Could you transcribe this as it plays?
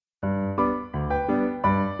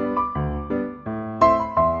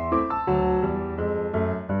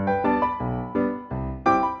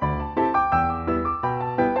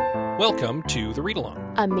Welcome to The Read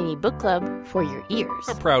Along, a mini book club for your ears.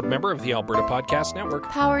 a proud member of the Alberta Podcast Network.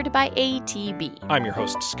 Powered by ATB. I'm your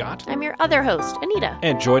host, Scott. I'm your other host, Anita.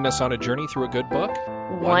 And join us on a journey through a good book,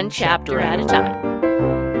 One chapter at a time.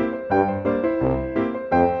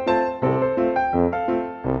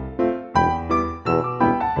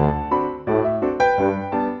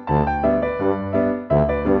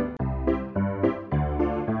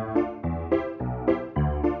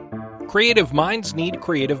 Creative minds need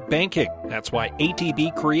creative banking. That's why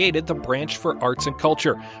ATB created the Branch for Arts and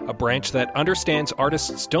Culture, a branch that understands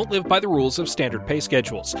artists don't live by the rules of standard pay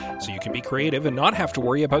schedules, so you can be creative and not have to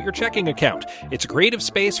worry about your checking account. It's a creative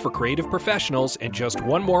space for creative professionals, and just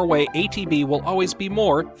one more way ATB will always be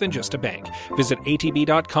more than just a bank. Visit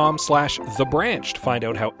atb.com/thebranch to find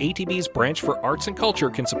out how ATB's Branch for Arts and Culture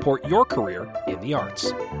can support your career in the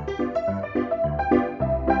arts.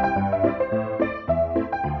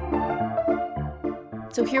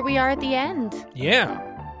 So here we are at the end. Yeah,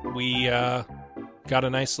 we got a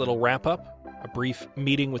nice little wrap-up, a brief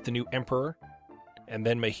meeting with the new emperor, and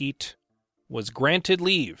then Mahit was granted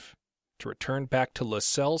leave to return back to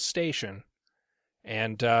LaSalle Station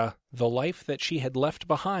and the life that she had left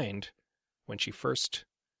behind when she first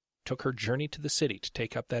took her journey to the city to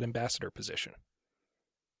take up that ambassador position.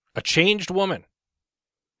 A changed woman,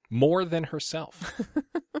 more than herself.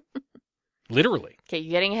 Literally. Okay,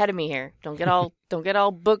 you're getting ahead of me here. Don't get all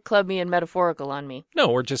book clubby and metaphorical on me. No,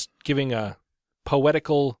 we're just giving a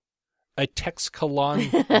poetical, a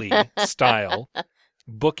Texcalanly style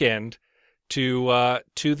bookend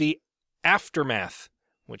to the aftermath,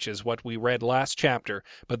 which is what we read last chapter.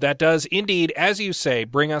 But that does indeed, as you say,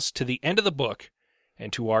 bring us to the end of the book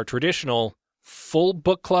and to our traditional full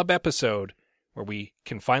book club episode where we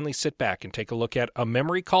can finally sit back and take a look at A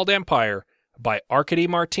Memory Called Empire by Arkady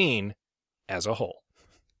Martine as a whole.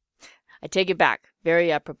 I take it back.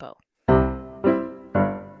 Very apropos.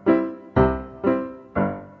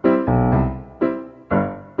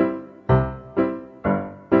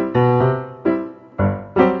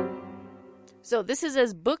 So this is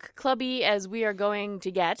as book clubby as we are going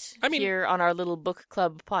to get here on our little book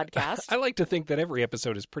club podcast. I like to think that every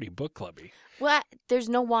episode is pretty book clubby. Well, there's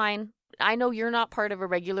no wine. I know you're not part of a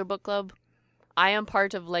regular book club. I am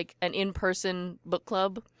part of like an in-person book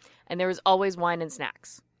club, and there is always wine and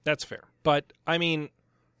snacks. That's fair. But, I mean,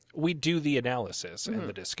 we do the analysis and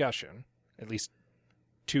the discussion, at least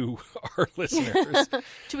to our listeners.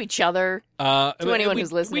 To each other, to anyone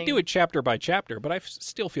who's listening. We do it chapter by chapter, but I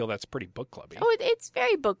still feel that's pretty book clubby. Oh, it's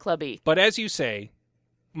very book clubby. But as you say,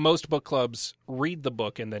 most book clubs read the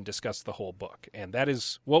book and then discuss the whole book. And that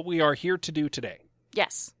is what we are here to do today.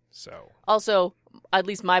 Yes. So. Also, at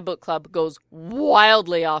least my book club goes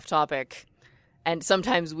wildly off topic. And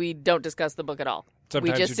sometimes we don't discuss the book at all.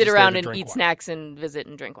 Sometimes we just sit around and eat snacks and visit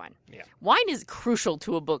and drink wine. Yeah. Wine is crucial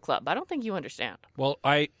to a book club. I don't think you understand. Well,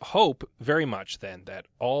 I hope very much then that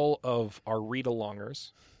all of our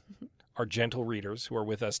read-alongers, our gentle readers who are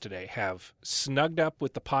with us today, have snugged up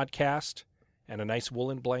with the podcast and a nice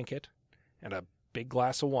woolen blanket and a big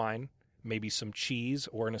glass of wine, maybe some cheese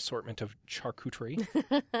or an assortment of charcuterie.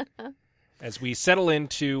 As we settle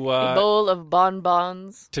into a bowl of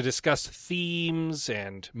bonbons to discuss themes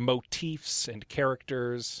and motifs and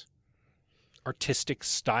characters, artistic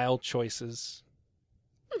style choices.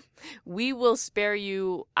 We will spare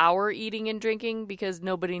you our eating and drinking because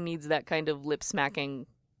nobody needs that kind of lip-smacking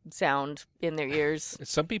sound in their ears.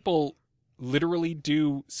 Some people literally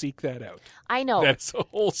do seek that out. I know. That's a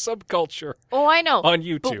whole subculture. Oh, I know. On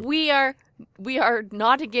YouTube. But we are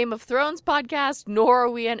not a Game of Thrones podcast, nor are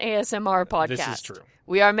we an ASMR podcast. This is true.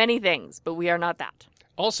 We are many things, but we are not that.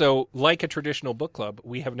 Also, like a traditional book club,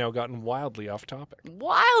 we have now gotten wildly off topic.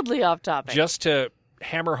 Wildly off topic. Just to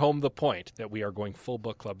hammer home the point that we are going full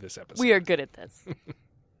book club this episode. We are good at this.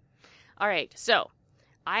 All right, so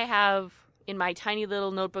I have in my tiny little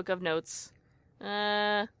notebook of notes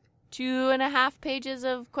 2.5 pages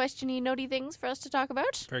of questiony, notey things for us to talk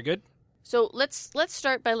about. Very good. So let's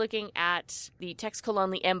start by looking at the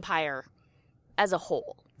Texcalanly Empire as a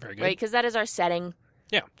whole. Very good. Right, because that is our setting.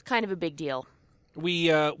 Yeah. It's kind of a big deal. We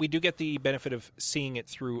do get the benefit of seeing it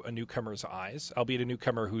through a newcomer's eyes, albeit a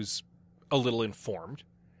newcomer who's a little informed.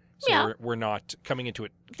 So yeah. we're not coming into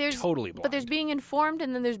it totally blind. But there's being informed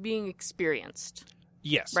and then there's being experienced.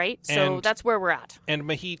 Yes. Right? So that's where we're at. And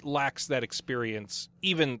Mahit lacks that experience,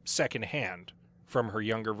 even secondhand, from her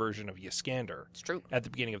younger version of Yskander. It's true. At the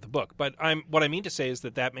beginning of the book. But what I mean to say is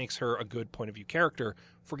that makes her a good point of view character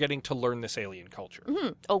for getting to learn this alien culture. Mm-hmm.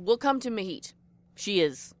 Oh, we'll come to Mahit. She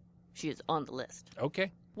is on the list.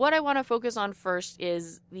 Okay. What I want to focus on first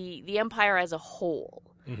is the Empire as a whole,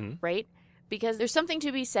 mm-hmm. right? because there's something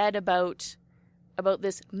to be said about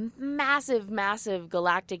this massive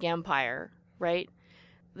galactic empire, right?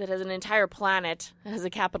 That has an entire planet, has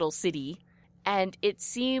a capital city, and it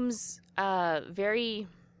seems it's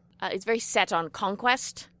very set on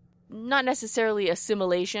conquest, not necessarily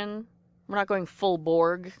assimilation. We're not going full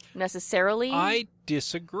Borg necessarily. I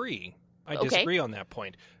disagree. I disagree on that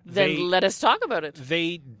point. Then let us talk about it.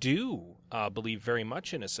 They do believe very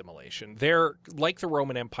much in assimilation. They're like the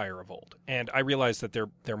Roman Empire of old, and I realize that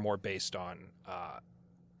they're more based on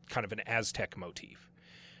kind of an Aztec motif.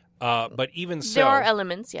 But even so, there are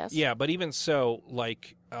elements, yes. Yeah, but even so,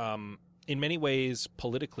 like in many ways,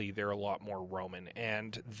 politically, they're a lot more Roman,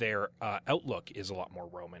 and their outlook is a lot more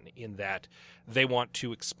Roman in that they want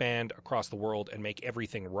to expand across the world and make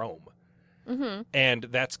everything Rome. Mm-hmm. And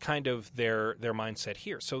that's kind of their mindset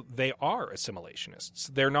here. So they are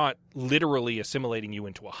assimilationists. They're not literally assimilating you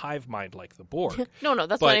into a hive mind like the Borg. No,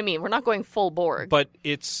 that's what I mean. We're not going full Borg. But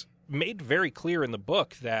it's made very clear in the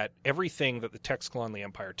book that everything that the Tex-Calonli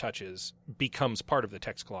Empire touches becomes part of the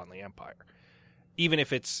Tex-Calonli Empire. Even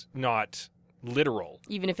if it's not literal.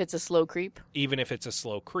 Even if it's a slow creep? Even if it's a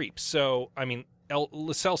slow creep. So, I mean,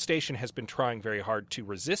 Lascelles Station has been trying very hard to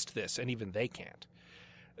resist this, and even they can't.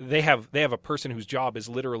 They have a person whose job is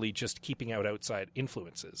literally just keeping out outside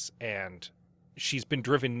influences, and she's been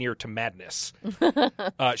driven near to madness.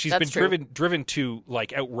 She's been driven to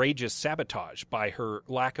like outrageous sabotage by her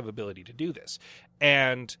lack of ability to do this,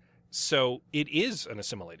 and so it is an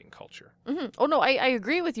assimilating culture. Mm-hmm. Oh no, I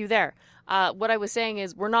agree with you there. What I was saying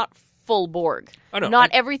is we're not full Borg. Oh, no, not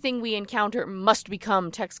everything we encounter must become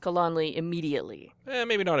Tex-Calonli immediately.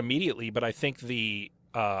 Maybe not immediately, but I think the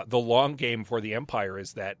long game for the Empire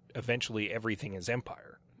is that eventually everything is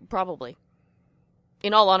Empire. Probably.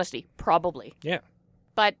 In all honesty, probably. Yeah.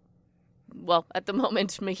 But, well, at the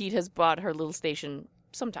moment, Mahit has bought her little station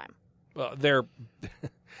sometime. Well, they're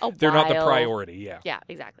not the while. priority, yeah. Yeah,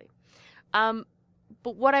 exactly. But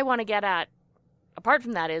what I want to get at, apart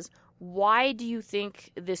from that, is why do you think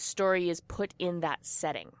this story is put in that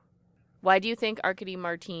setting? Why do you think Arkady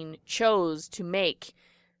Martine chose to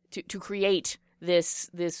create this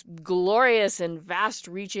glorious and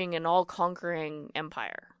vast-reaching and all-conquering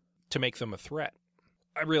empire? To make them a threat.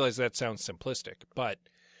 I realize that sounds simplistic, but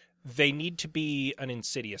they need to be an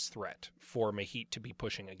insidious threat for Mahit to be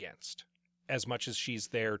pushing against. As much as she's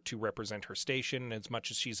there to represent her station, as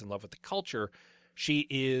much as she's in love with the culture, she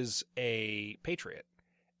is a patriot,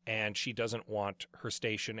 and she doesn't want her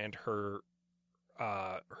station and her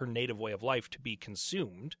native way of life to be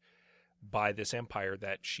consumed by this empire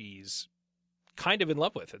that she's kind of in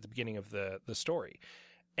love with at the beginning of the story.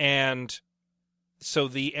 And so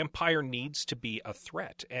the Empire needs to be a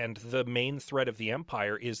threat, and the main threat of the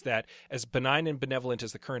Empire is that as benign and benevolent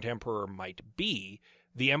as the current Emperor might be,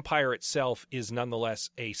 the Empire itself is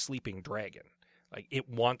nonetheless a sleeping dragon. Like, it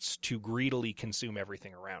wants to greedily consume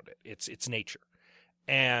everything around it. It's nature.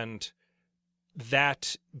 And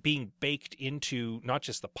that being baked into not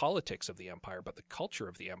just the politics of the Empire, but the culture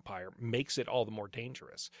of the Empire makes it all the more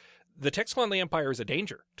dangerous. The Tex-Calonli Empire is a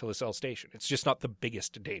danger to Lascelles Station. It's just not the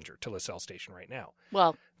biggest danger to Lascelles Station right now.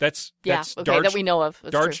 Well, that's that we know of.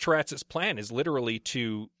 Darge Taratz's plan is literally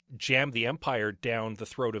to jam the Empire down the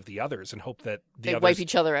throat of the others and hope that they wipe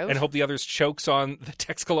each other out, and hope the others chokes on the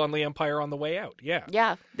Tex-Calonli Empire on the way out.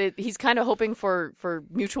 Yeah, he's kind of hoping for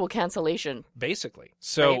mutual cancellation, basically.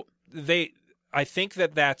 So right? I think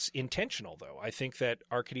that's intentional, though. I think that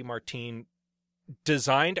Arkady Martine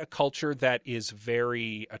designed a culture that is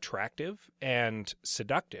very attractive and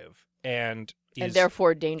seductive and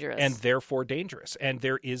therefore dangerous. And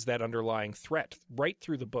there is that underlying threat right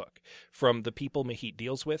through the book, from the people Mahit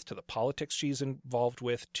deals with to the politics she's involved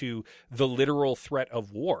with to the literal threat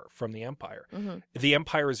of war from the Empire. Mm-hmm. The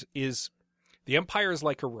Empire is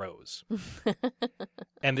like a rose.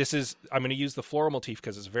 And I'm going to use the floral motif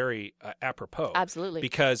because it's very apropos. Absolutely.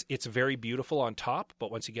 Because it's very beautiful on top,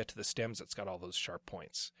 but once you get to the stems, it's got all those sharp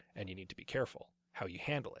points. And you need to be careful how you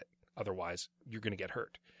handle it. Otherwise, you're going to get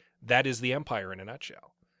hurt. That is the Empire in a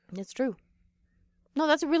nutshell. It's true. No,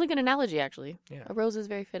 that's a really good analogy, actually. Yeah. A rose is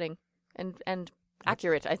very fitting and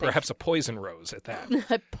accurate, I think. Perhaps a poison rose at that.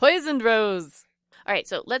 A poisoned rose. All right,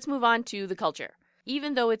 so let's move on to the culture.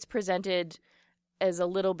 Even though it's presented as a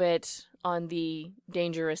little bit on the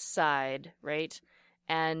dangerous side, right?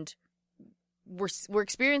 And we're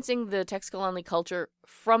experiencing the Tex-Calonli culture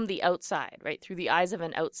from the outside, right? Through the eyes of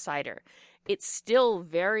an outsider. It's still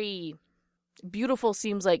very beautiful,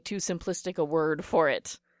 seems like too simplistic a word for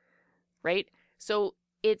it, right? So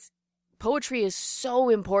poetry is so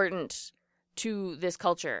important to this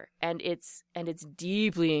culture, and it's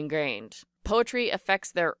deeply ingrained. Poetry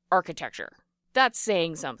affects their architecture. that's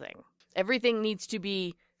saying something. Everything needs to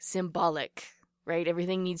be symbolic, right?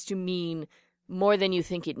 Everything needs to mean more than you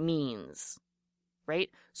think it means, right?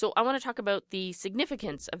 So I want to talk about the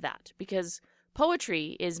significance of that, because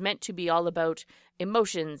poetry is meant to be all about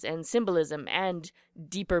emotions and symbolism and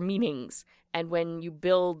deeper meanings. And when you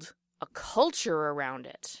build a culture around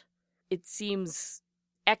it, it seems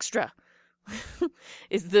extra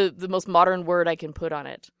is the most modern word I can put on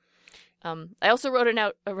it. I also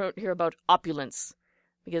wrote here about opulence,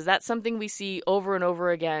 because that's something we see over and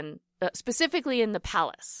over again, specifically in the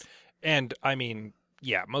palace. And, I mean,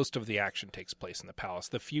 yeah, most of the action takes place in the palace.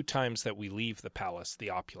 The few times that we leave the palace, the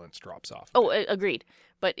opulence drops off. Oh, agreed.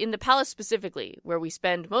 But in the palace specifically, where we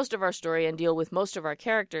spend most of our story and deal with most of our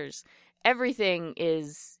characters, everything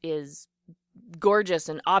is gorgeous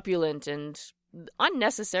and opulent and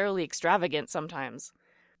unnecessarily extravagant sometimes.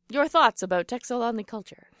 Your thoughts about Texelani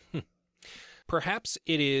culture? Perhaps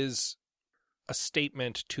it is a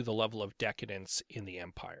statement to the level of decadence in the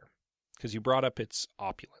empire, because you brought up its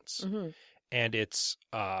opulence and its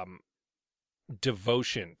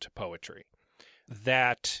devotion to poetry,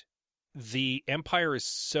 that the empire is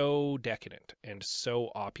so decadent and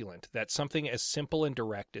so opulent that something as simple and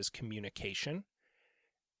direct as communication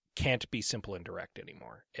can't be simple and direct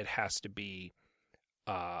anymore. It has to be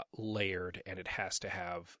layered, and it has to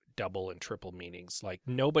have double and triple meanings. Like,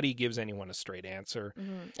 nobody gives anyone a straight answer.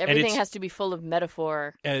 Everything has to be full of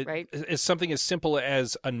metaphor, right? Something as simple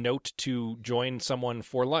as a note to join someone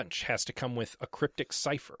for lunch has to come with a cryptic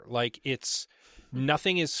cipher. Like,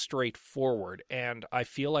 nothing is straightforward, and I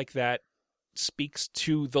feel like that speaks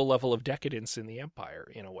to the level of decadence in the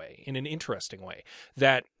empire in a way, in an interesting way,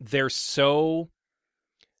 that they're so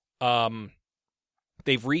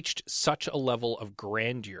they've reached such a level of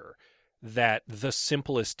grandeur that the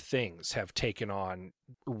simplest things have taken on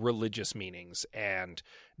religious meanings and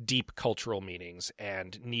deep cultural meanings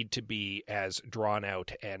and need to be as drawn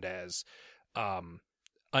out and as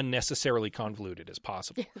unnecessarily convoluted as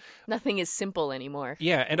possible. Nothing is simple anymore.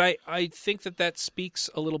 Yeah, and I think that speaks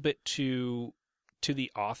a little bit to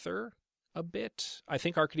the author a bit. I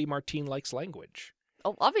think Arkady Martine likes language.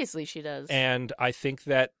 Oh, obviously she does. And I think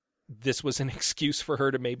that this was an excuse for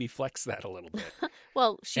her to maybe flex that a little bit.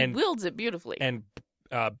 Well, she wields it beautifully. And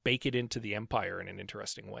bake it into the empire in an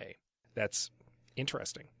interesting way. That's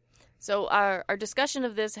interesting. So our discussion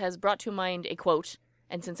of this has brought to mind a quote.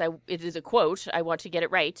 And since it is a quote, I want to get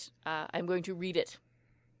it right. I'm going to read it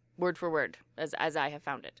word for word as I have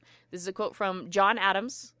found it. This is a quote from John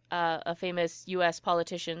Adams, a famous U.S.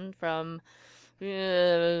 politician from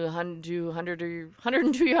 100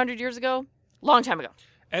 years ago. Long time ago.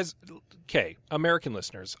 American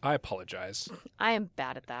listeners, I apologize. I am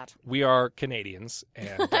bad at that. We are Canadians,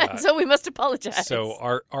 and so we must apologize. So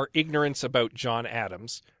our ignorance about John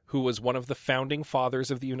Adams, who was one of the founding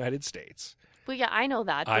fathers of the United States. Well, yeah, I know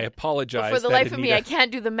that. I apologize. But for the life of me, I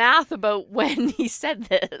can't do the math about when he said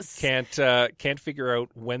this. Can't figure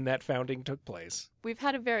out when that founding took place. We've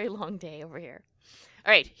had a very long day over here.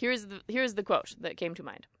 All right, here's the quote that came to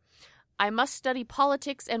mind. I must study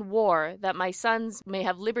politics and war that my sons may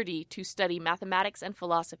have liberty to study mathematics and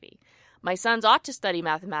philosophy. My sons ought to study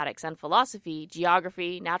mathematics and philosophy,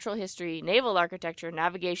 geography, natural history, naval architecture,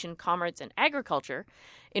 navigation, commerce, and agriculture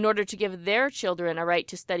in order to give their children a right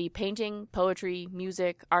to study painting, poetry,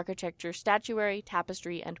 music, architecture, statuary,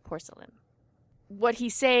 tapestry, and porcelain. What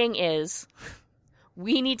he's saying is,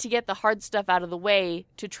 we need to get the hard stuff out of the way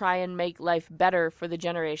to try and make life better for the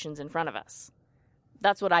generations in front of us.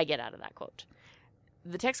 That's what I get out of that quote.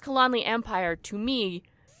 The Texcolanli Empire, to me,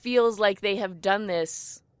 feels like they have done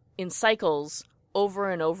this in cycles over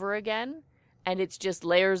and over again, and it's just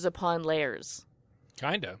layers upon layers.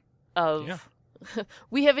 Kinda.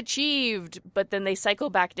 We have achieved, but then they cycle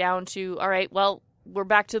back down to, all right, well, we're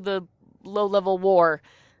back to the low-level war.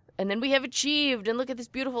 And then we have achieved, and look at this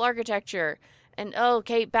beautiful architecture. And,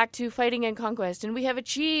 back to fighting and conquest. And we have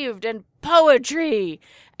achieved, and poetry!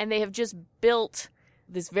 And they have just built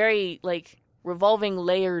this very, revolving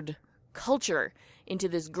layered culture into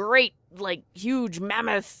this great, huge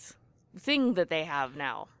mammoth thing that they have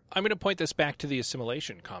now. I'm going to point this back to the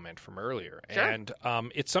assimilation comment from earlier. Sure. And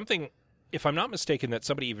it's something, if I'm not mistaken, that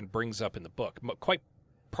somebody even brings up in the book, quite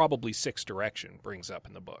probably Sixth Direction brings up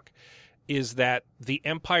in the book, is that the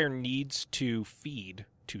empire needs to feed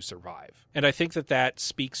to survive. And I think that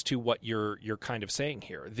speaks to what you're kind of saying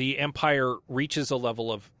here. The empire reaches a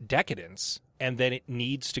level of decadence, and then it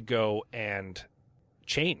needs to go and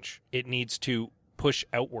change. It needs to push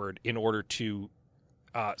outward in order to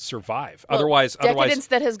survive. Well, Otherwise, decadence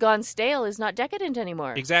that has gone stale is not decadent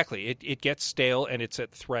anymore. Exactly. It gets stale, and it's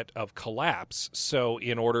at threat of collapse. So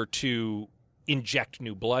in order to inject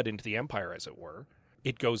new blood into the Empire, as it were.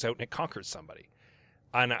 It goes out and it conquers somebody.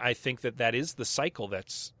 And I think that is the cycle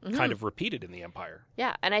that's kind of repeated in the Empire.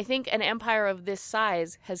 Yeah, and I think an empire of this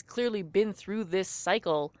size has clearly been through this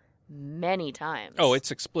cycle many times. Oh,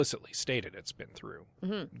 it's explicitly stated it's been through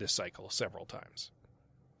this cycle several times.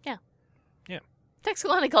 Yeah. Yeah.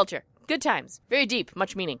 Texkalani culture. Good times. Very deep.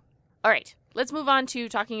 Much meaning. All right. Let's move on to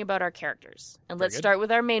talking about our characters. And let's start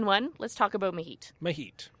with our main one. Let's talk about Mahit.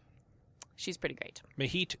 Mahit. She's pretty great.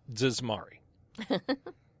 Mahit Dzismari.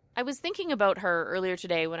 I was thinking about her earlier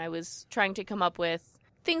today when I was trying to come up with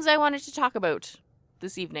things I wanted to talk about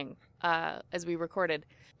this evening as we recorded.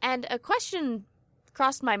 And a question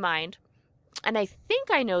crossed my mind, and I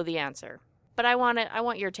think I know the answer, but I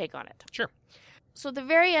want your take on it. Sure. So the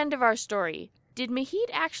very end of our story, did Mahit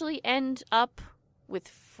actually end up with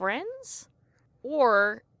friends?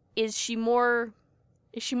 Or is she more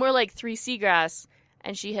like Three Seagrass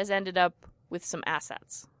and she has ended up with some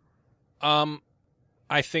assets?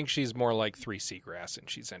 I think she's more like Three Seagrass and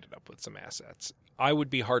she's ended up with some assets. I would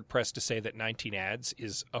be hard-pressed to say that 19 Ads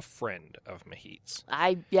is a friend of Mahit's.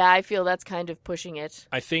 I feel that's kind of pushing it.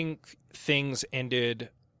 I think things ended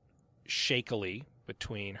shakily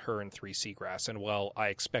between her and Three Seagrass, and while I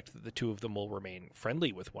expect that the two of them will remain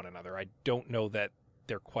friendly with one another, I don't know that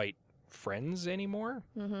they're quite friends anymore.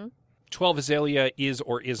 12 Azalea is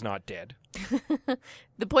or is not dead.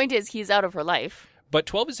 The point is he's out of her life. But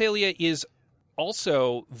 12 Azalea is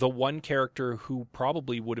also the one character who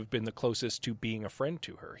probably would have been the closest to being a friend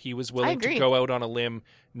to her. He was willing to go out on a limb,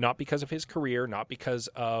 not because of his career, not because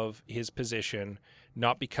of his position,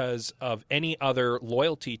 not because of any other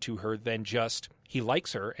loyalty to her than just he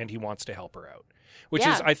likes her and he wants to help her out. Which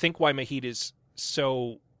is, I think, why Mahit is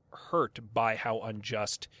so hurt by how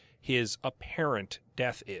unjust his apparent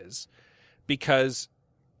death is, because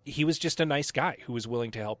he was just a nice guy who was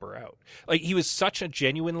willing to help her out. Like, he was such a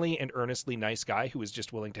genuinely and earnestly nice guy who was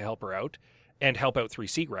just willing to help her out and help out Three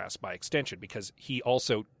Seagrass by extension, because he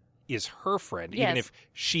also is her friend, even if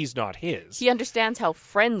she's not his. He understands how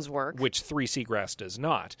friends work. Which Three Seagrass does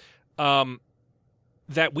not.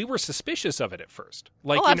 That we were suspicious of it at first.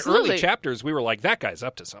 Like, in early chapters, we were like, that guy's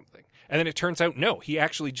up to something. And then it turns out, no, he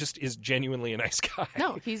actually just is genuinely a nice guy.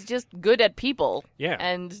 No, he's just good at people. Yeah.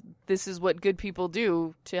 And this is what good people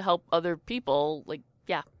do to help other people. Like,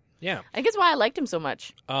 yeah. Yeah. I think it's why I liked him so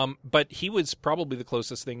much. But he was probably the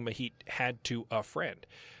closest thing Mahit had to a friend.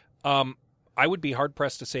 I would be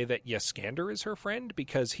hard-pressed to say that Yaskander is her friend,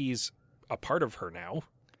 because he's a part of her now.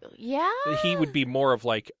 Yeah. He would be more of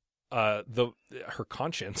like her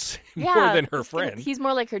conscience more than her friend. He's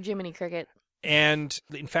more like her Jiminy Cricket. And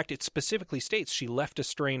in fact, it specifically states she left a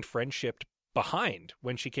strained friendship behind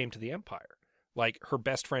when she came to the Empire. Like, her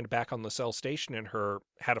best friend back on LaSalle Station and her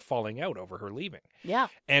had a falling out over her leaving. Yeah.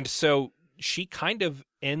 And so she kind of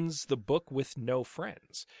ends the book with no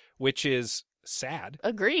friends, which is sad.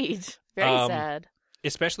 Agreed. Very sad.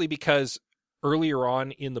 Especially because earlier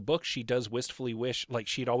on in the book, she does wistfully wish, like,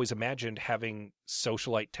 she'd always imagined having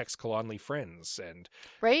socialite Texkalonly friends and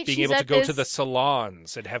being able to go to the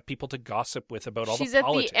salons and have people to gossip with about all the politics.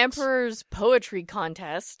 She's at the Emperor's poetry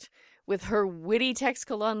contest with her witty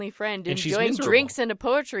Texkalonly friend, enjoying drinks and a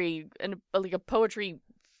poetry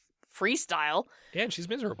freestyle. Yeah, and she's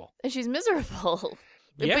miserable.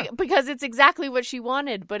 Yeah. Because it's exactly what she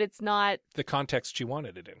wanted, but it's not the context she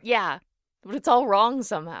wanted it in. Yeah. But it's all wrong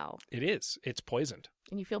somehow. It is. It's poisoned.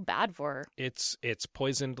 And you feel bad for her. It's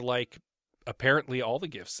poisoned like apparently all the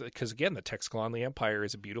gifts. Because again, the Texkalonly Empire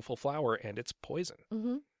is a beautiful flower and it's poison.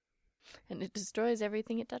 Mm-hmm. And it destroys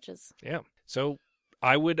everything it touches. Yeah. So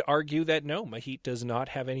I would argue that no, Mahit does not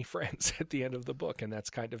have any friends at the end of the book. And that's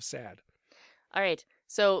kind of sad. All right.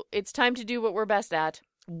 So it's time to do what we're best at.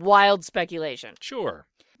 Wild speculation. Sure.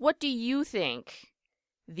 What do you think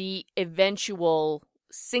the eventual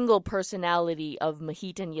single personality of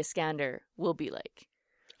Mahit and Yaskander will be like?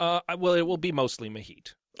 Well, it will be mostly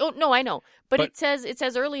Mahit. Oh, no, I know. But it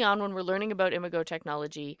says early on when we're learning about Imago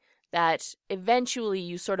technology that eventually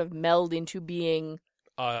you sort of meld into being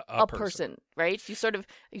a person, right? You sort of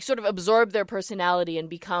absorb their personality and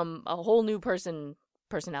become a whole new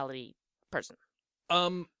personality person.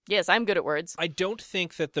 Yes, I'm good at words. I don't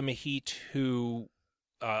think that the Mahit who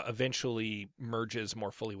eventually merges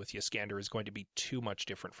more fully with Yaskander is going to be too much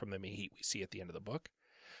different from the Mahit we see at the end of the book.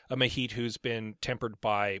 A Mahit who's been tempered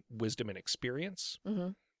by wisdom and experience,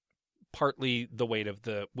 partly the weight of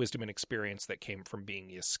the wisdom and experience that came from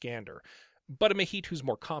being Yaskander, but a Mahit who's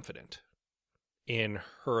more confident in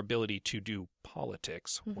her ability to do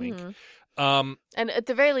politics, wink. And at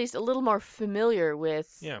the very least, a little more familiar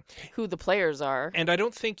with who the players are. And I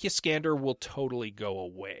don't think Yaskander will totally go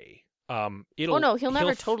away. He'll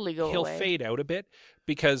never totally go He'll away. fade out a bit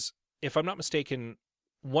because, if I'm not mistaken,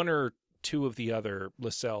 one or two of the other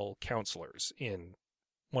Lascelles counselors in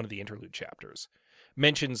one of the interlude chapters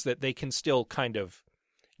mentions that they can still kind of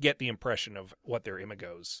get the impression of what their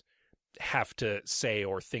imagos have to say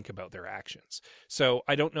or think about their actions. So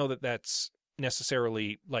I don't know that that's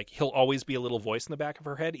necessarily like he'll always be a little voice in the back of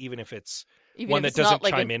her head, even if it's one that doesn't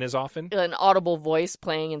chime in as often. An audible voice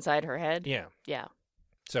playing inside her head. Yeah. Yeah.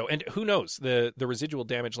 So, and who knows, the residual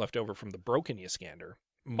damage left over from the broken Yskander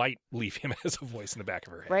might leave him as a voice in the back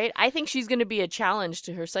of her head. Right? I think she's going to be a challenge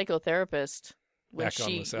to her psychotherapist when Back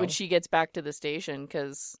on she gets back to the station,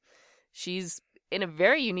 because she's in a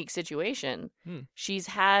very unique situation. She's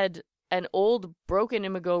had an old broken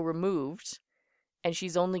imago removed, and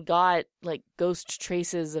she's only got like ghost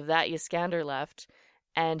traces of that Yskander left,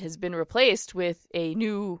 and has been replaced with a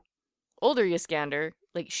new, older Yskander.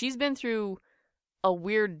 Like, she's been through a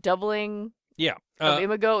weird doubling of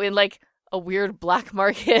imago in like a weird black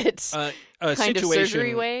market kind of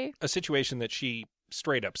surgery way. A situation that she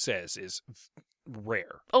straight up says is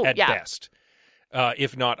rare at best,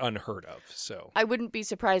 if not unheard of. So I wouldn't be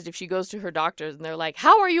surprised if she goes to her doctors and they're like,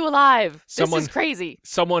 "How are you alive? This is crazy."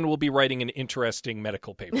 Someone will be writing an interesting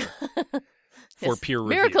medical paper for peer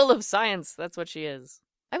review. Miracle of science. That's what she is.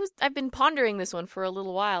 I've been pondering this one for a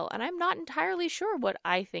little while, and I'm not entirely sure what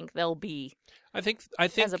I think they'll be. I think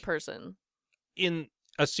as a person, in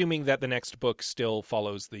assuming that the next book still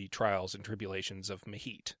follows the trials and tribulations of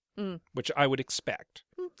Mahit, which I would expect.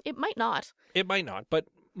 It might not. It might not, but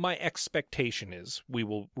my expectation is we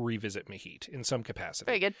will revisit Mahit in some capacity.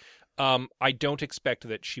 Very good. I don't expect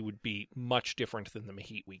that she would be much different than the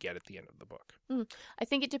Mahit we get at the end of the book. I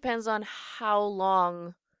think it depends on how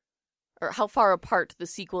long or how far apart the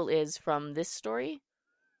sequel is from this story.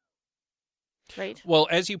 Right? Well,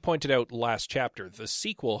 as you pointed out last chapter, the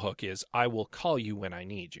sequel hook is, I will call you when I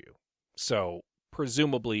need you. So,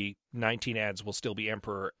 presumably, 19 ads will still be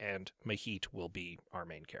Emperor, and Mahit will be our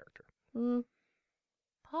main character.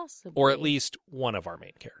 Possibly. Or at least one of our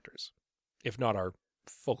main characters, if not our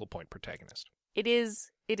focal point protagonist. It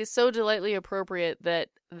is so delightfully appropriate that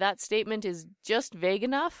that statement is just vague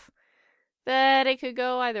enough that it could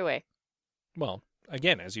go either way. Well,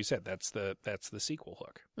 again, as you said, that's the sequel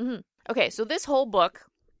hook. Mm-hmm. Okay, so this whole book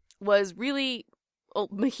was really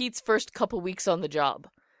Mahit's first couple weeks on the job.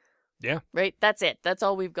 Yeah. Right? That's it. That's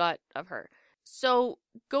all we've got of her. So,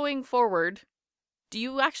 going forward, do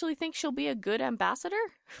you actually think she'll be a good ambassador?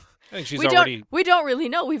 I think she's We don't really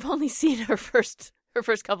know. We've only seen her first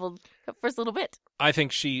little bit. I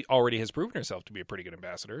think she already has proven herself to be a pretty good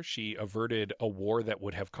ambassador. She averted a war that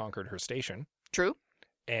would have conquered her station. True.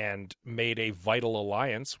 And made a vital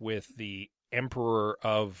alliance with the emperor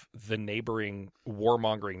of the neighboring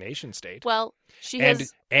warmongering nation state. Well,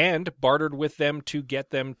 and bartered with them to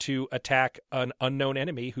get them to attack an unknown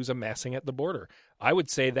enemy who's amassing at the border. I would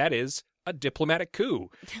say that is a diplomatic coup.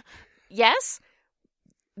 Yes.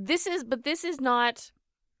 This is not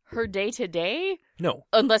her day-to-day. No.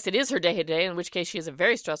 Unless it is her day-to-day, in which case she has a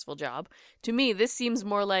very stressful job. To me, this seems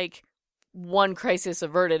more like one crisis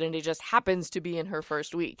averted, and it just happens to be in her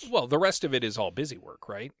first week. Well, the rest of it is all busy work,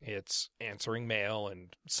 right? It's answering mail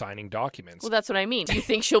and signing documents. Well, that's what I mean. Do you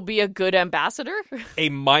think she'll be a good ambassador? A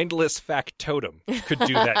mindless factotum could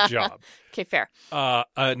do that job. Okay, fair.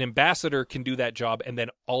 An ambassador can do that job and then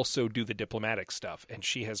also do the diplomatic stuff, and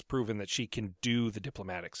she has proven that she can do the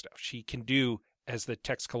diplomatic stuff. She can do, as the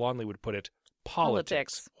Tex Calonley would put it,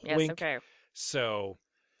 politics. Yes, Wink. okay. So,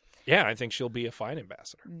 yeah, I think she'll be a fine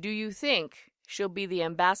ambassador. Do you think she'll be the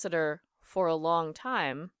ambassador for a long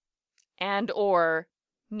time and or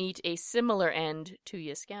meet a similar end to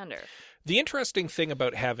Yskander? The interesting thing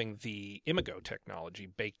about having the Imago technology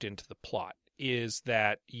baked into the plot is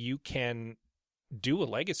that you can do a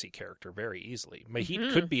legacy character very easily.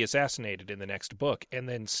 Mahit could be assassinated in the next book and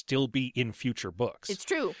then still be in future books. It's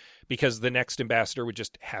true. Because the next ambassador would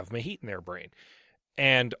just have Mahit in their brain.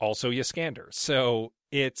 And also Yskander. So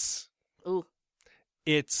it's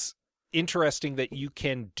interesting that you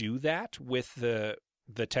can do that with the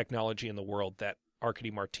technology in the world that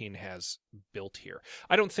Arkady Martine has built here.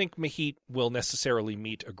 I don't think Mahit will necessarily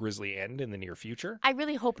meet a grisly end in the near future. I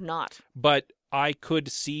really hope not. But I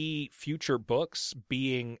could see future books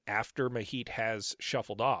being after Mahit has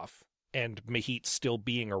shuffled off and Mahit still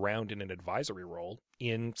being around in an advisory role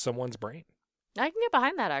in someone's brain. I can get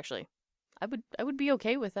behind that, actually. I would be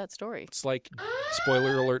okay with that story. It's like,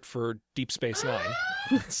 spoiler alert for Deep Space Nine,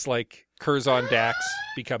 it's like Curzon Dax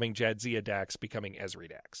becoming Jadzia Dax becoming Ezri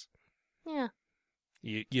Dax. Yeah.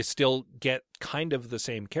 You still get kind of the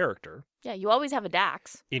same character. Yeah, you always have a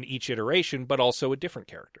Dax. In each iteration, but also a different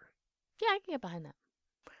character. Yeah, I can get behind that.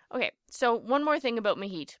 Okay, so one more thing about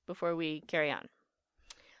Mahit before we carry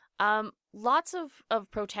on. Lots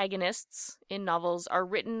of protagonists in novels are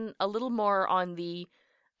written a little more on the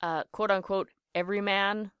quote-unquote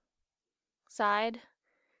everyman side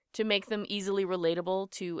to make them easily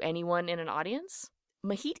relatable to anyone in an audience.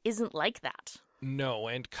 Mahit isn't like that. No,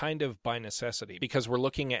 and kind of by necessity, because we're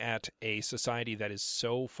looking at a society that is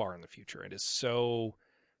so far in the future and is so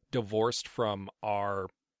divorced from our,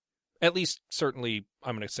 at least certainly,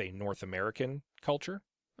 I'm going to say North American culture,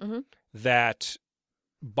 that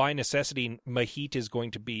by necessity, Mahit is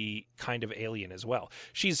going to be kind of alien as well.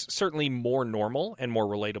 She's certainly more normal and more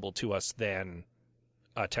relatable to us than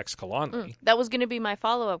Tex Kalanli. That was going to be my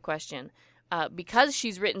follow-up question. Because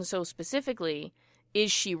she's written so specifically,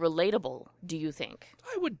 is she relatable, do you think?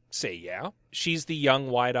 I would say yeah. She's the young,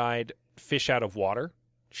 wide-eyed fish out of water.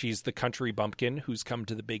 She's the country bumpkin who's come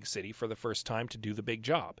to the big city for the first time to do the big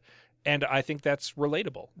job. And I think that's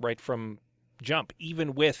relatable right from jump,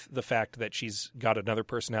 even with the fact that she's got another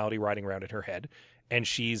personality riding around in her head, and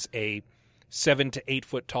she's a 7 to 8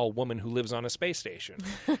 foot tall woman who lives on a space station.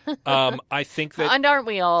 I think that, and aren't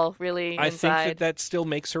we all really? I inside? think that still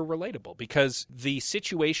makes her relatable because the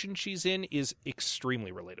situation she's in is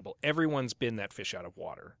extremely relatable. Everyone's been that fish out of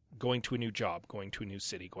water, going to a new job, going to a new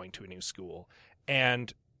city, going to a new school,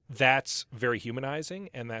 and that's very humanizing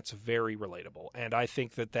and that's very relatable. And I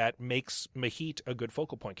think that makes Mahit a good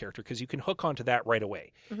focal point character because you can hook onto that right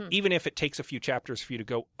away. Even if it takes a few chapters for you to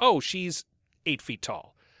go, oh, she's 8 feet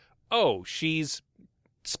tall. Oh, she's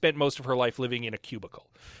spent most of her life living in a cubicle.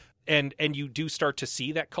 And you do start to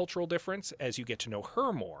see that cultural difference as you get to know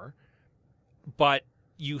her more. But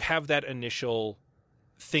you have that initial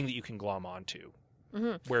thing that you can glom onto.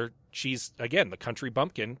 Where she's, again, the country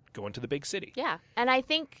bumpkin going to the big city. Yeah, and I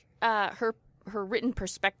think her written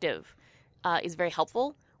perspective is very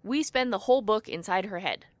helpful. We spend the whole book inside her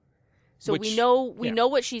head. So we know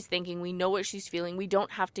what she's thinking. We know what she's feeling. We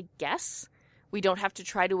don't have to guess. We don't have to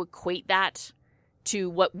try to equate that to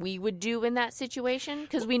what we would do in that situation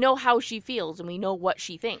because we know how she feels and we know what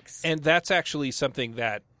she thinks. And that's actually something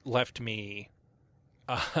that left me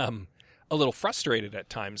a little frustrated at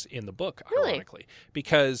times in the book, ironically,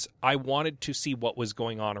 because I wanted to see what was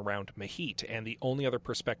going on around Mahit, and the only other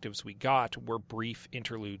perspectives we got were brief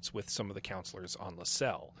interludes with some of the counselors on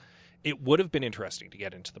Lascelles. It would have been interesting to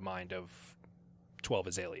get into the mind of 12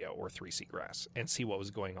 Azalea or 3 Seagrass and see what was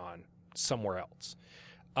going on somewhere else.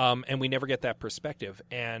 And we never get that perspective.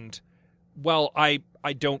 And while I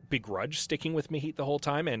don't begrudge sticking with Mahit the whole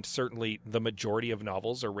time, and certainly the majority of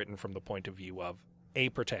novels are written from the point of view of a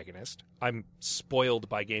protagonist. I'm spoiled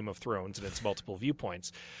by Game of Thrones and its multiple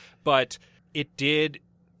viewpoints. But it did,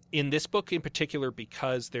 in this book in particular,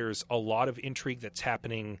 because there's a lot of intrigue that's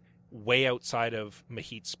happening way outside of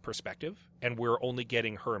Mahit's perspective, and we're only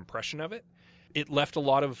getting her impression of it, it left a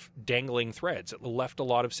lot of dangling threads. It left a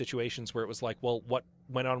lot of situations where it was like, well, what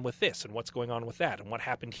went on with this, and what's going on with that, and what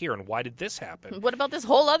happened here, and why did this happen? What about this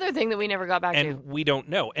whole other thing that we never got back to? And we don't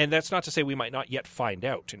know. And that's not to say we might not yet find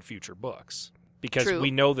out in future books. Because True. We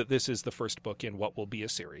know that this is the first book in what will be a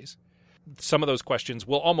series. Some of those questions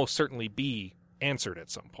will almost certainly be answered at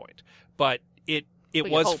some point. But it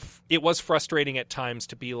was frustrating at times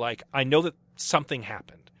to be like, I know that something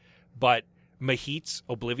happened, but Mahit's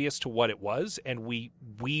oblivious to what it was, and we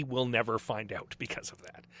will never find out because of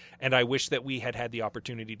that. And I wish that we had had the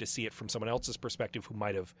opportunity to see it from someone else's perspective who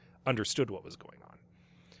might have understood what was going on.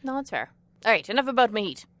 No, that's fair. All right, enough about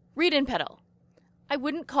Mahit. Reed and Petal. I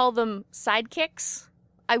wouldn't call them sidekicks.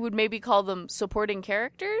 I would maybe call them supporting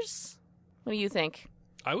characters. What do you think?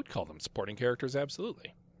 I would call them supporting characters,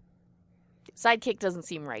 absolutely. Sidekick doesn't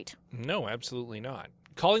seem right. No, absolutely not.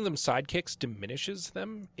 Calling them sidekicks diminishes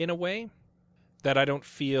them in a way that I don't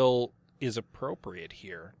feel is appropriate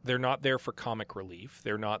here. They're not there for comic relief.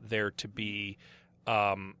 They're not there to be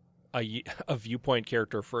a viewpoint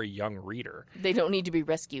character for a young reader. They don't need to be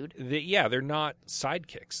rescued. They're not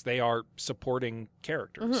sidekicks. They are supporting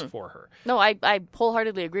characters for her. No, I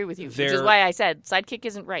wholeheartedly agree with you, which is why I said sidekick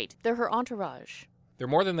isn't right. They're her entourage. They're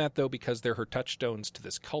more than that, though, because they're her touchstones to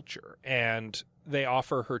this culture, and they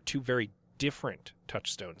offer her two very different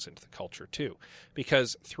touchstones into the culture, too,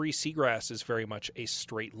 because 3 Seagrass is very much a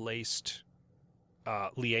straight-laced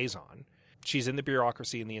liaison. She's in the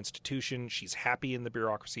bureaucracy in the institution. She's happy in the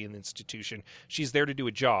bureaucracy in the institution. She's there to do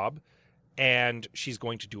a job, and she's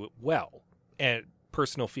going to do it well, and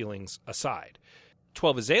personal feelings aside.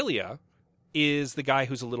 12 Azalea is the guy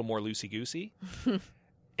who's a little more loosey-goosey.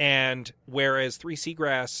 And whereas 3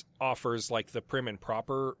 Seagrass offers like the prim and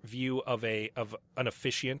proper view of an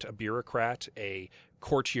officiant, a bureaucrat, a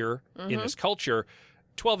courtier in this culture,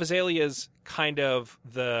 12 Azalea's kind of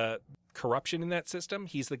the corruption in that system.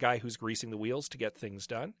 He's the guy who's greasing the wheels to get things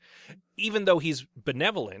done. Even though he's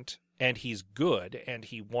benevolent and he's good and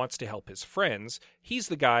he wants to help his friends, he's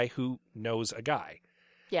the guy who knows a guy.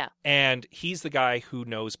 Yeah. And he's the guy who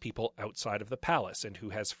knows people outside of the palace and who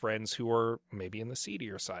has friends who are maybe in the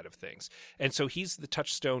seedier side of things. And so he's the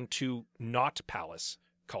touchstone to not palace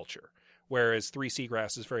culture, whereas Three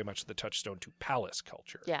Seagrass is very much the touchstone to palace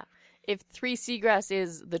culture. Yeah. If Three Seagrass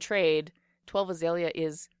is the trade, 12 Azalea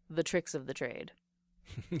is the tricks of the trade.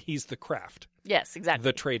 He's the craft. Yes, exactly.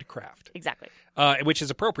 The trade craft. Exactly. Which is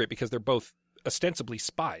appropriate because they're both ostensibly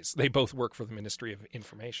spies. They both work for the Ministry of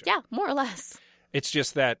Information. Yeah, more or less. It's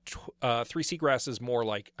just that Three Seagrass is more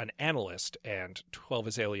like an analyst and 12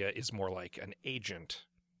 Azalea is more like an agent,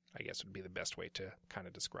 I guess would be the best way to kind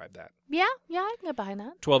of describe that. Yeah, I can get behind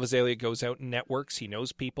that. 12 Azalea goes out and networks. He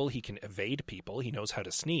knows people. He can evade people. He knows how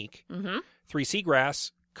to sneak. Mm-hmm. Three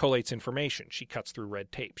Seagrass collates information. She cuts through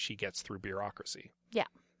red tape. She gets through bureaucracy. Yeah.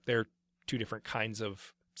 They're two different kinds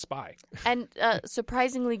of spy. And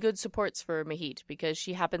surprisingly good supports for Mahit because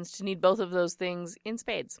she happens to need both of those things in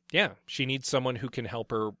spades. Yeah, she needs someone who can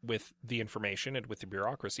help her with the information and with the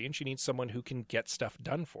bureaucracy, and she needs someone who can get stuff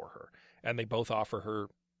done for her. And they both offer her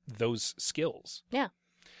those skills. Yeah.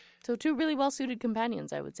 So two really well-suited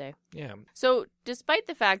companions, I would say. Yeah. So despite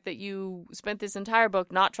the fact that you spent this entire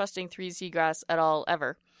book not trusting Three Seagrass at all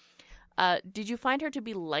ever, did you find her to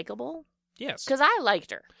be likable? Yes. Because I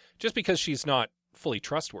liked her. Just because she's not fully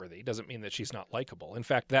trustworthy doesn't mean that she's not likable. In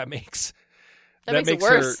fact, that makes it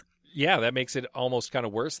worse. That makes it almost kind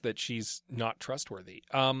of worse that she's not trustworthy.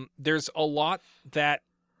 There's a lot that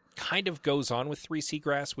kind of goes on with Three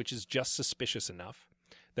Seagrass, which is just suspicious enough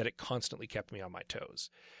that it constantly kept me on my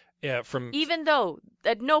toes. Even though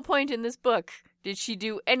at no point in this book did she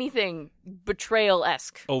do anything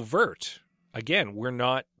betrayal-esque. Overt. Again, we're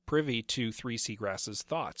not privy to Three Seagrass's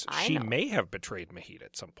thoughts. She know. may have betrayed Mahit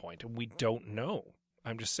at some point, and we don't know.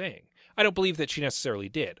 I'm just saying. I don't believe that she necessarily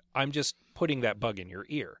did. I'm just putting that bug in your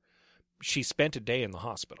ear. She spent a day in the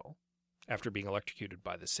hospital after being electrocuted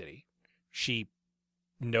by the city. She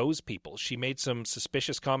knows people. She made some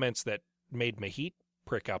suspicious comments that made Mahit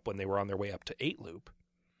prick up when they were on their way up to 8 Loop.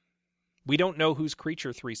 We don't know whose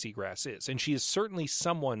creature Three Seagrass is, and she is certainly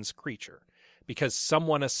someone's creature because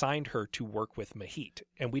someone assigned her to work with Mahit,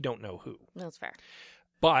 and we don't know who. That's fair.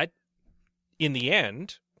 But in the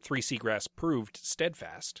end, Three Seagrass proved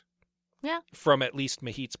steadfast. Yeah. From at least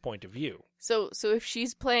Mahit's point of view. So if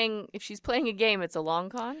she's playing a game, it's a long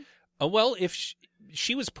con? Well, if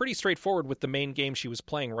she was pretty straightforward with the main game she was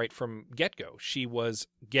playing right from get-go. She was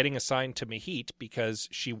getting assigned to Mahit because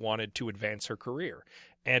she wanted to advance her career.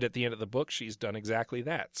 And at the end of the book, she's done exactly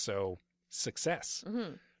that. So, success.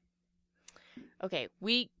 Mm-hmm. Okay,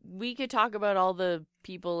 we could talk about all the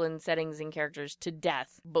people and settings and characters to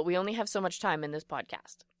death, but we only have so much time in this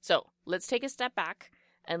podcast. So, let's take a step back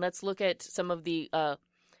and let's look at some of the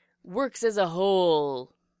works as a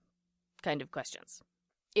whole kind of questions.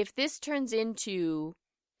 If this turns into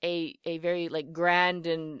a very grand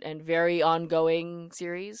and very ongoing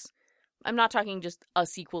series, I'm not talking just a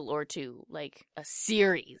sequel or two, like a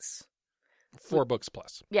series. 4 books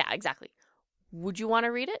plus. Yeah, exactly. Would you want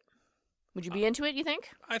to read it? Would you be into it, you think?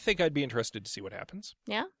 I think I'd be interested to see what happens.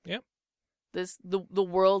 Yeah? Yeah. The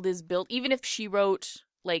world is built, even if she wrote,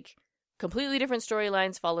 completely different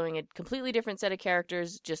storylines following a completely different set of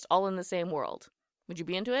characters, just all in the same world. Would you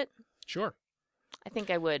be into it? Sure. I think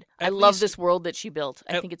I would. I love this world that she built.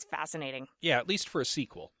 I think it's fascinating. Yeah, at least for a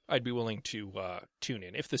sequel, I'd be willing to tune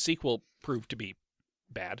in. If the sequel proved to be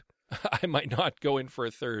bad, I might not go in for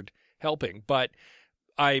a third helping, but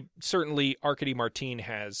I certainly, Arkady Martine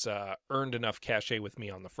has earned enough cachet with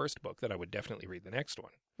me on the first book that I would definitely read the next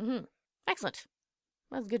one. Mm-hmm. Excellent.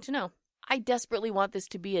 That's good to know. I desperately want this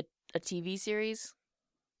to be a TV series,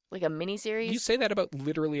 like a miniseries. You say that about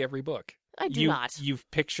literally every book. I do not. You've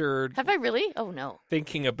pictured... Have I really? Oh, no.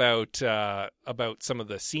 Thinking about some of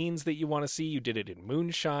the scenes that you want to see. You did it in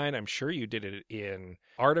Moonshine. I'm sure you did it in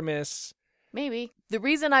Artemis. Maybe. The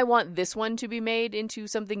reason I want this one to be made into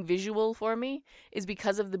something visual for me is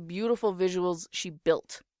because of the beautiful visuals she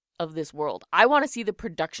built of this world. I want to see the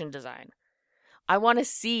production design. I want to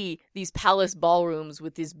see these palace ballrooms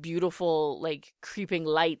with these beautiful, creeping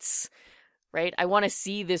lights, right? I want to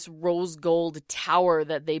see this rose gold tower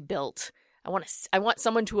that they built. I want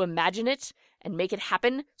someone to imagine it and make it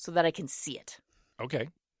happen so that I can see it. Okay.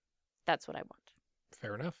 That's what I want.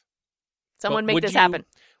 Fair enough. Someone make this happen.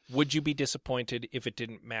 Would you be disappointed if it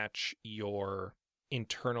didn't match your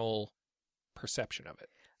internal perception of it?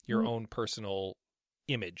 Your own personal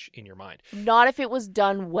image in your mind. Not if it was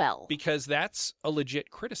done well. Because that's a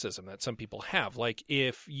legit criticism that some people have. Like,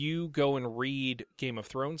 if you go and read Game of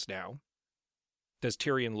Thrones now, does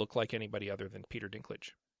Tyrion look like anybody other than Peter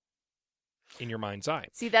Dinklage in your mind's eye?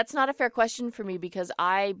 See, that's not a fair question for me because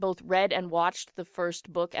I both read and watched the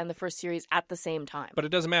first book and the first series at the same time. But it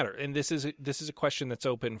doesn't matter. And this is a question that's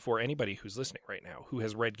open for anybody who's listening right now who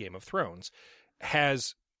has read Game of Thrones.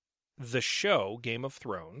 Has the show, Game of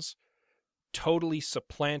Thrones, totally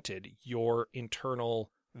supplanted your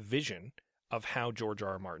internal vision of how George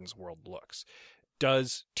R.R. Martin's world looks?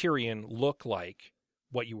 Does Tyrion look like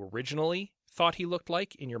what you originally thought he looked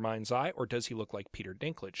like in your mind's eye, or does he look like Peter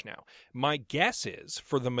Dinklage now? My guess is,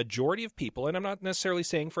 for the majority of people, and I'm not necessarily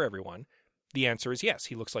saying for everyone, the answer is yes,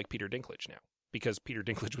 he looks like Peter Dinklage now, because Peter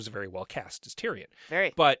Dinklage was very well cast as Tyrion.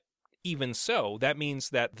 Very. But even so, that means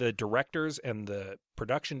that the directors and the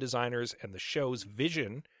production designers and the show's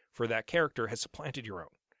vision for that character has supplanted your own.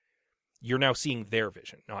 You're now seeing their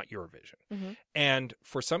vision, not your vision. Mm-hmm. And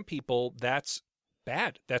for some people, that's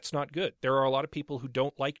bad. That's not good. There are a lot of people who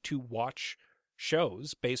don't like to watch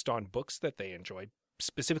shows based on books that they enjoyed,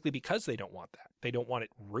 specifically because they don't want that. They don't want it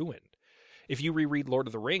ruined. If you reread Lord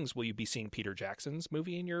of the Rings, will you be seeing Peter Jackson's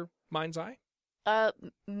movie in your mind's eye?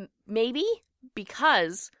 Maybe,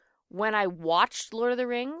 because when I watched Lord of the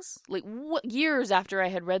Rings, like years after I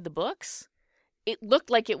had read the books, it looked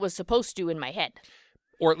like it was supposed to in my head.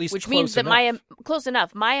 Or at least which close means that enough. close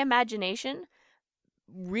enough. My imagination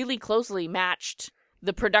really closely matched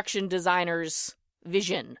the production designer's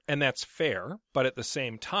vision. And that's fair, but at the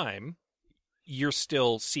same time, you're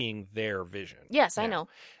still seeing their vision. Yes, now. I know.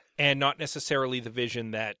 And not necessarily the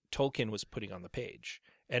vision that Tolkien was putting on the page,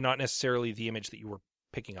 and not necessarily the image that you were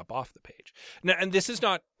picking up off the page. Now, and this is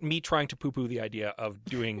not me trying to poo-poo the idea of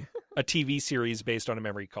doing a TV series based on a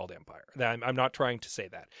memory called Empire. I'm not trying to say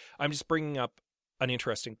that. I'm just bringing up an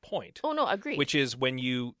interesting point. Oh, no, agreed. Which is when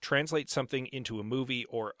you translate something into a movie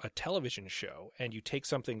or a television show, and you take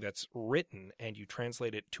something that's written and you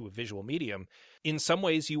translate it to a visual medium, in some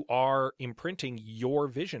ways you are imprinting your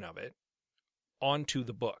vision of it onto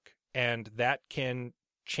the book. And that can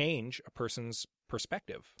change a person's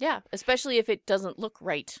perspective. Yeah, especially if it doesn't look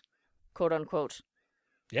right, quote unquote.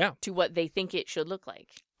 Yeah. To what they think it should look like.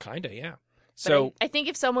 Kinda, yeah. But So I think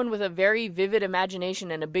if someone with a very vivid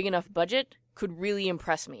imagination and a big enough budget could really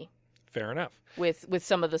impress me fair enough. with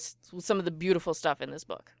some of the beautiful stuff in this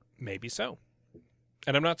book. Maybe so.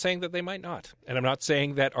 And I'm not saying that they might not. And I'm not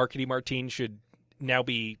saying that Arkady Martin should now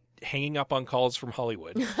be hanging up on calls from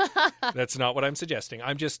Hollywood. That's not what I'm suggesting.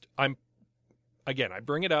 I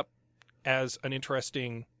bring it up as an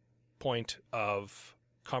interesting point of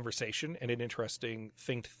conversation and an interesting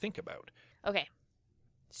thing to think about. Okay.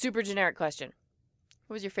 Super generic question.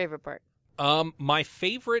 What was your favorite part? My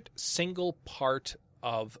favorite single part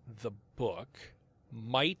of the book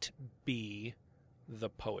might be the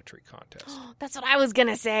poetry contest. That's what I was going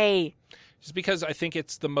to say. Just because I think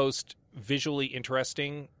it's the most visually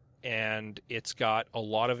interesting, and it's got a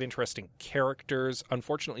lot of interesting characters,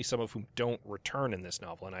 unfortunately some of whom don't return in this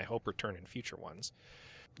novel, and I hope return in future ones.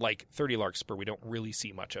 Like 30 Larkspur, we don't really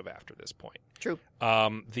see much of after this point. True.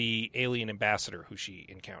 The alien ambassador who she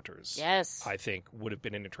encounters, Yes. I think would have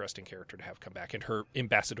been an interesting character to have come back. And her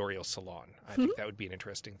ambassadorial salon, I think that would be an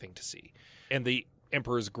interesting thing to see. And the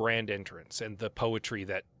Emperor's grand entrance and the poetry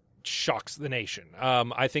that shocks the nation.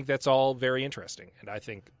 I think that's all very interesting, and I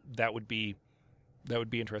think that would be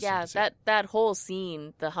interesting. Yeah, to see. that whole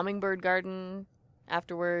scene, the hummingbird garden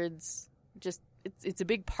afterwards, just it's a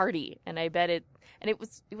big party, and I bet it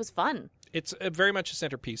was fun. It's very much a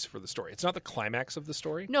centerpiece for the story. It's not the climax of the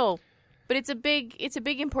story. No, but it's a big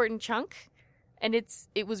important chunk, and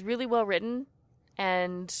it was really well written,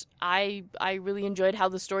 and I really enjoyed how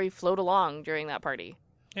the story flowed along during that party.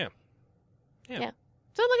 Yeah.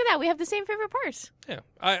 So look at that, we have the same favorite part. Yeah,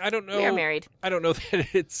 I don't know. We are married. I don't know that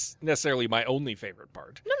it's necessarily my only favorite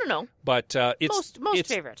part. No. But it's Most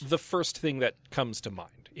favorite. the first thing that comes to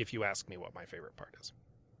mind if you ask me what my favorite part is.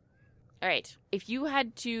 All right. If you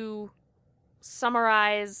had to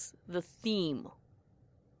summarize the theme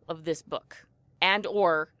of this book, and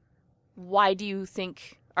or why do you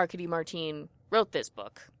think Arkady Martin wrote this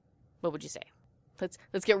book, what would you say?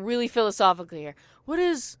 Let's get really philosophical here. What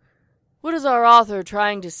is our author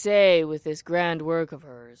trying to say with this grand work of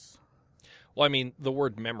hers? Well, I mean, the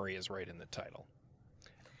word memory is right in the title.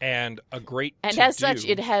 And and as such,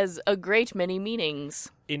 it has a great many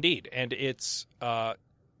meanings. Indeed. And it's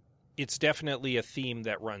definitely a theme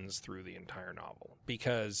that runs through the entire novel,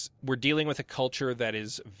 because we're dealing with a culture that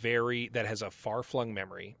has a far-flung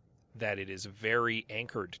memory that it is very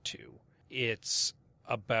anchored to. It's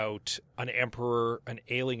about an emperor, an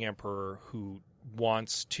ailing emperor who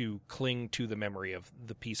wants to cling to the memory of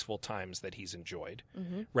the peaceful times that he's enjoyed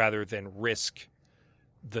rather than risk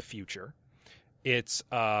the future. It's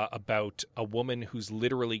about a woman who's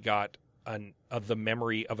literally got the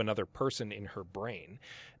memory of another person in her brain.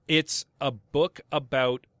 It's a book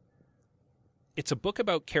about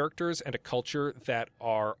characters and a culture that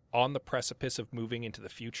are on the precipice of moving into the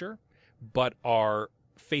future, but are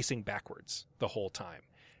facing backwards the whole time.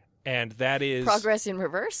 And that is progress in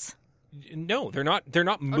reverse? No, they're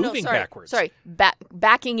not moving backwards. Sorry,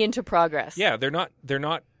 backing into progress. Yeah, they're not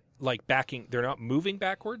like backing, they're not moving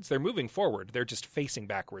backwards, they're moving forward. They're just facing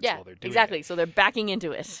backwards while they're doing exactly. it. So they're backing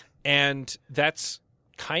into it. And that's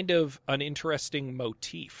kind of an interesting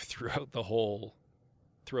motif throughout the whole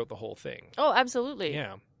thing. Oh, absolutely.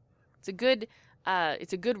 Yeah. It's a good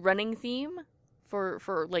running theme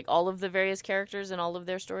for like all of the various characters and all of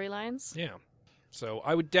their storylines. Yeah. So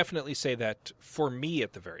I would definitely say that for me,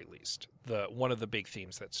 at the very least, one of the big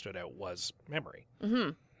themes that stood out was memory. Mm-hmm.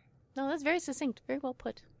 No, that's very succinct. Very well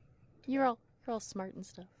put. You're all smart and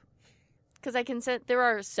stuff. Because I can say there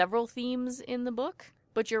are several themes in the book,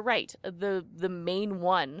 but you're right. The main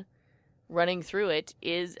one running through it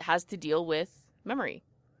has to deal with memory.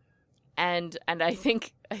 And I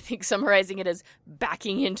think summarizing it as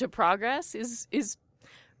backing into progress is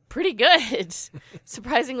pretty good.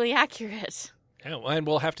 Surprisingly accurate. Yeah, and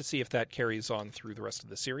we'll have to see if that carries on through the rest of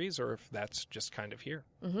the series or if that's just kind of here.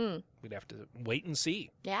 Mm-hmm. We'd have to wait and see.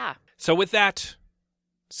 Yeah. So with that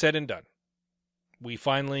said and done, we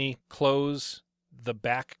finally close the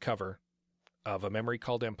back cover of A Memory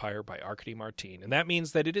Called Empire by Arkady Martine. And that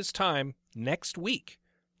means that it is time next week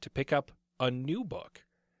to pick up a new book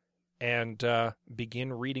and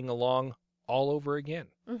begin reading along all over again.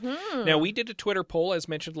 Mm-hmm. Now, we did a Twitter poll, as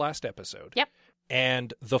mentioned last episode. Yep.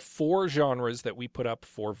 And the 4 genres that we put up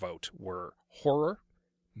for vote were horror,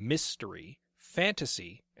 mystery,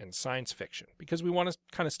 fantasy, and science fiction, because we want to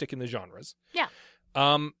kind of stick in the genres. Yeah.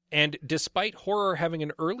 And despite horror having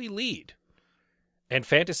an early lead and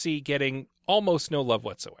fantasy getting almost no love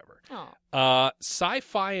whatsoever,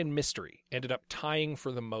 sci-fi and mystery ended up tying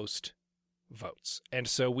for the most votes. And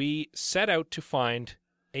so we set out to find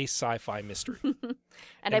a sci-fi mystery.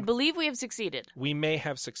 and I believe we have succeeded. We may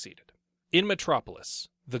have succeeded. In Metropolis,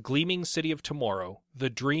 the gleaming city of tomorrow, the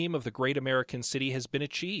dream of the great American city has been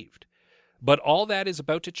achieved. But all that is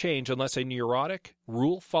about to change unless a neurotic,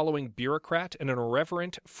 rule-following bureaucrat and an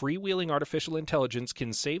irreverent, freewheeling artificial intelligence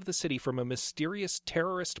can save the city from a mysterious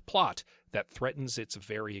terrorist plot that threatens its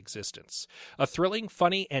very existence. A thrilling,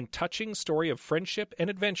 funny, and touching story of friendship and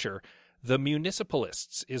adventure, The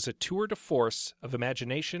Municipalists is a tour de force of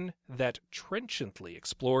imagination that trenchantly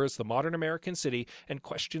explores the modern American city and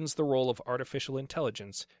questions the role of artificial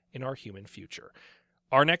intelligence in our human future.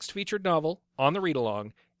 Our next featured novel on the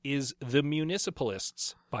read-along is The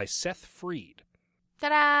Municipalists by Seth Freed.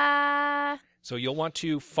 Ta-da! So you'll want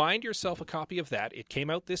to find yourself a copy of that. It came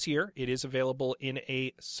out this year. It is available in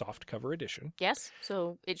a softcover edition. Yes,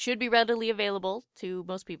 so it should be readily available to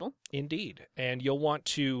most people. Indeed. And you'll want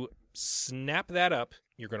to snap that up.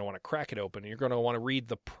 You're going to want to crack it open. You're going to want to read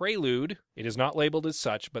the prelude. It is not labeled as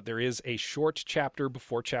such, but there is a short chapter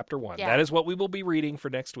before chapter 1. Yeah. That is what we will be reading for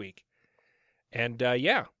next week. And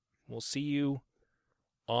we'll see you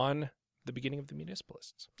on the beginning of The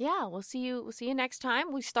Municipalists. Yeah, we'll see you next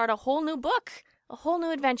time. We start a whole new book, a whole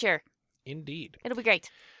new adventure. Indeed. It'll be great.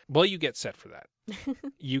 Well, you get set for that.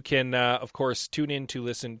 You can, of course, tune in to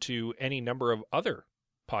listen to any number of other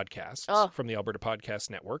podcasts from the Alberta Podcast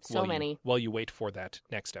Network. So many. While you wait for that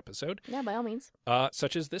next episode. Yeah, by all means.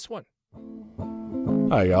 Such as this one.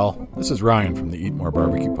 Hi, y'all. This is Ryan from the Eat More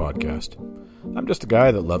Barbecue podcast. I'm just a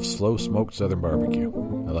guy that loves slow-smoked southern barbecue.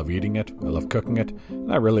 I love eating it, I love cooking it,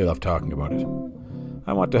 and I really love talking about it.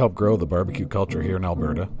 I want to help grow the barbecue culture here in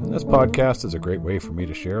Alberta, and this podcast is a great way for me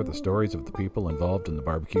to share the stories of the people involved in the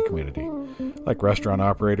barbecue community, like restaurant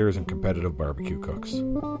operators and competitive barbecue cooks.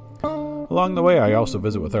 Along the way, I also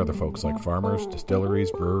visit with other folks like farmers,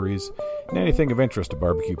 distilleries, breweries, and anything of interest to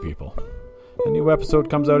barbecue people. A new episode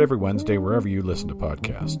comes out every Wednesday wherever you listen to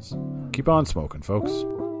podcasts. Keep on smoking, folks.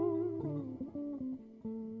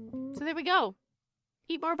 So there we go.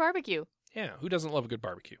 Eat more barbecue. Yeah, who doesn't love a good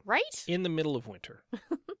barbecue? Right? In the middle of winter.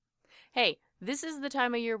 Hey, this is the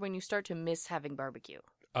time of year when you start to miss having barbecue.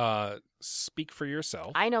 Speak for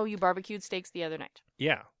yourself. I know you barbecued steaks the other night.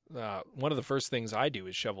 Yeah. One of the first things I do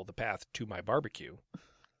is shovel the path to my barbecue.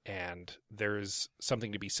 And there's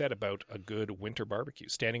something to be said about a good winter barbecue.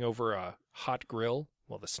 Standing over a hot grill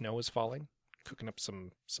while the snow is falling, cooking up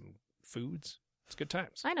some foods. It's good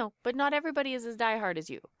times. I know, but not everybody is as diehard as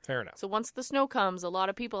you. Fair enough. So once the snow comes, a lot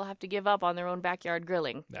of people have to give up on their own backyard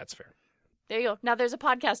grilling. That's fair. There you go. Now there's a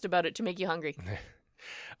podcast about it to make you hungry.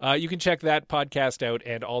 You can check that podcast out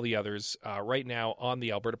and all the others right now on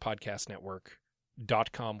the Alberta Podcast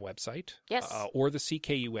Network.com website. Yes. Or the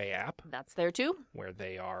CKUA app, That's there too. where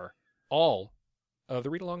they are all, the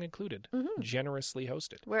read-along included, Mhm. generously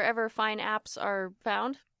hosted. Wherever fine apps are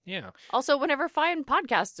found. Yeah. Also, whenever fine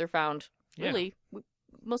podcasts are found. Yeah. Really,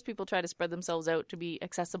 most people try to spread themselves out to be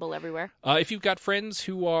accessible everywhere. If you've got friends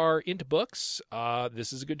who are into books,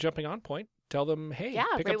 this is a good jumping on point. Tell them, hey, Yeah,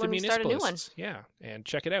 pick right up the when we start a new one. Municipalists. Yeah, and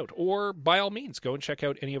check it out. Or by all means, go and check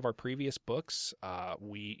out any of our previous books.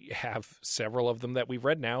 We have several of them that we've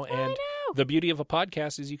read now. And the beauty of a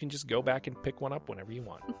podcast is you can just go back and pick one up whenever you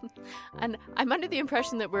want. And I'm under the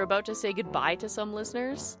impression that we're about to say goodbye to some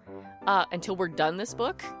listeners until we're done this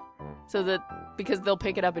book. Because they'll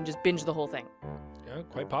pick it up and just binge the whole thing. Yeah,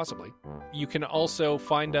 quite possibly. You can also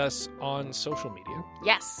find us on social media.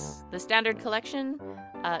 Yes, the Standard Collection,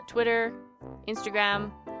 Twitter,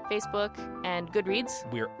 Instagram, Facebook, and Goodreads.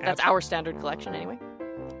 That's our Standard Collection anyway.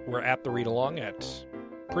 We're at the Read Along at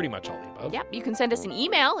pretty much all the above. Yep, you can send us an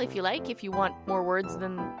email if you like, if you want more words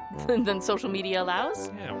than social media allows.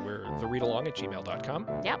 Yeah, we're thereadalong@gmail.com.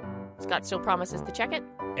 Yep, Scott still promises to check it.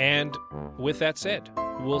 And with that said,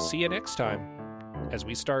 we'll see you next time as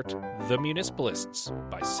we start The Municipalists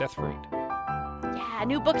by Seth Freed. Yeah,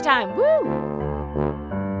 new book time. Woo!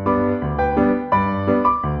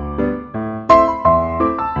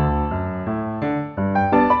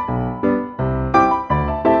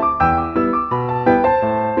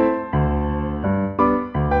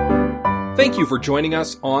 Thank you for joining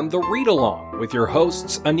us on The Read Along with your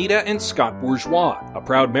hosts, Anita and Scott Bourgeois, a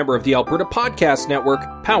proud member of the Alberta Podcast Network,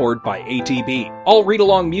 powered by ATB. All Read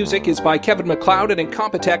Along music is by Kevin MacLeod at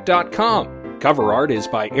Incompetech.com. Cover art is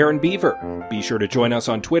by Aaron Beaver. Be sure to join us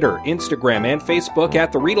on Twitter, Instagram, and Facebook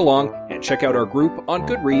at The Read Along, and check out our group on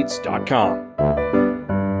Goodreads.com.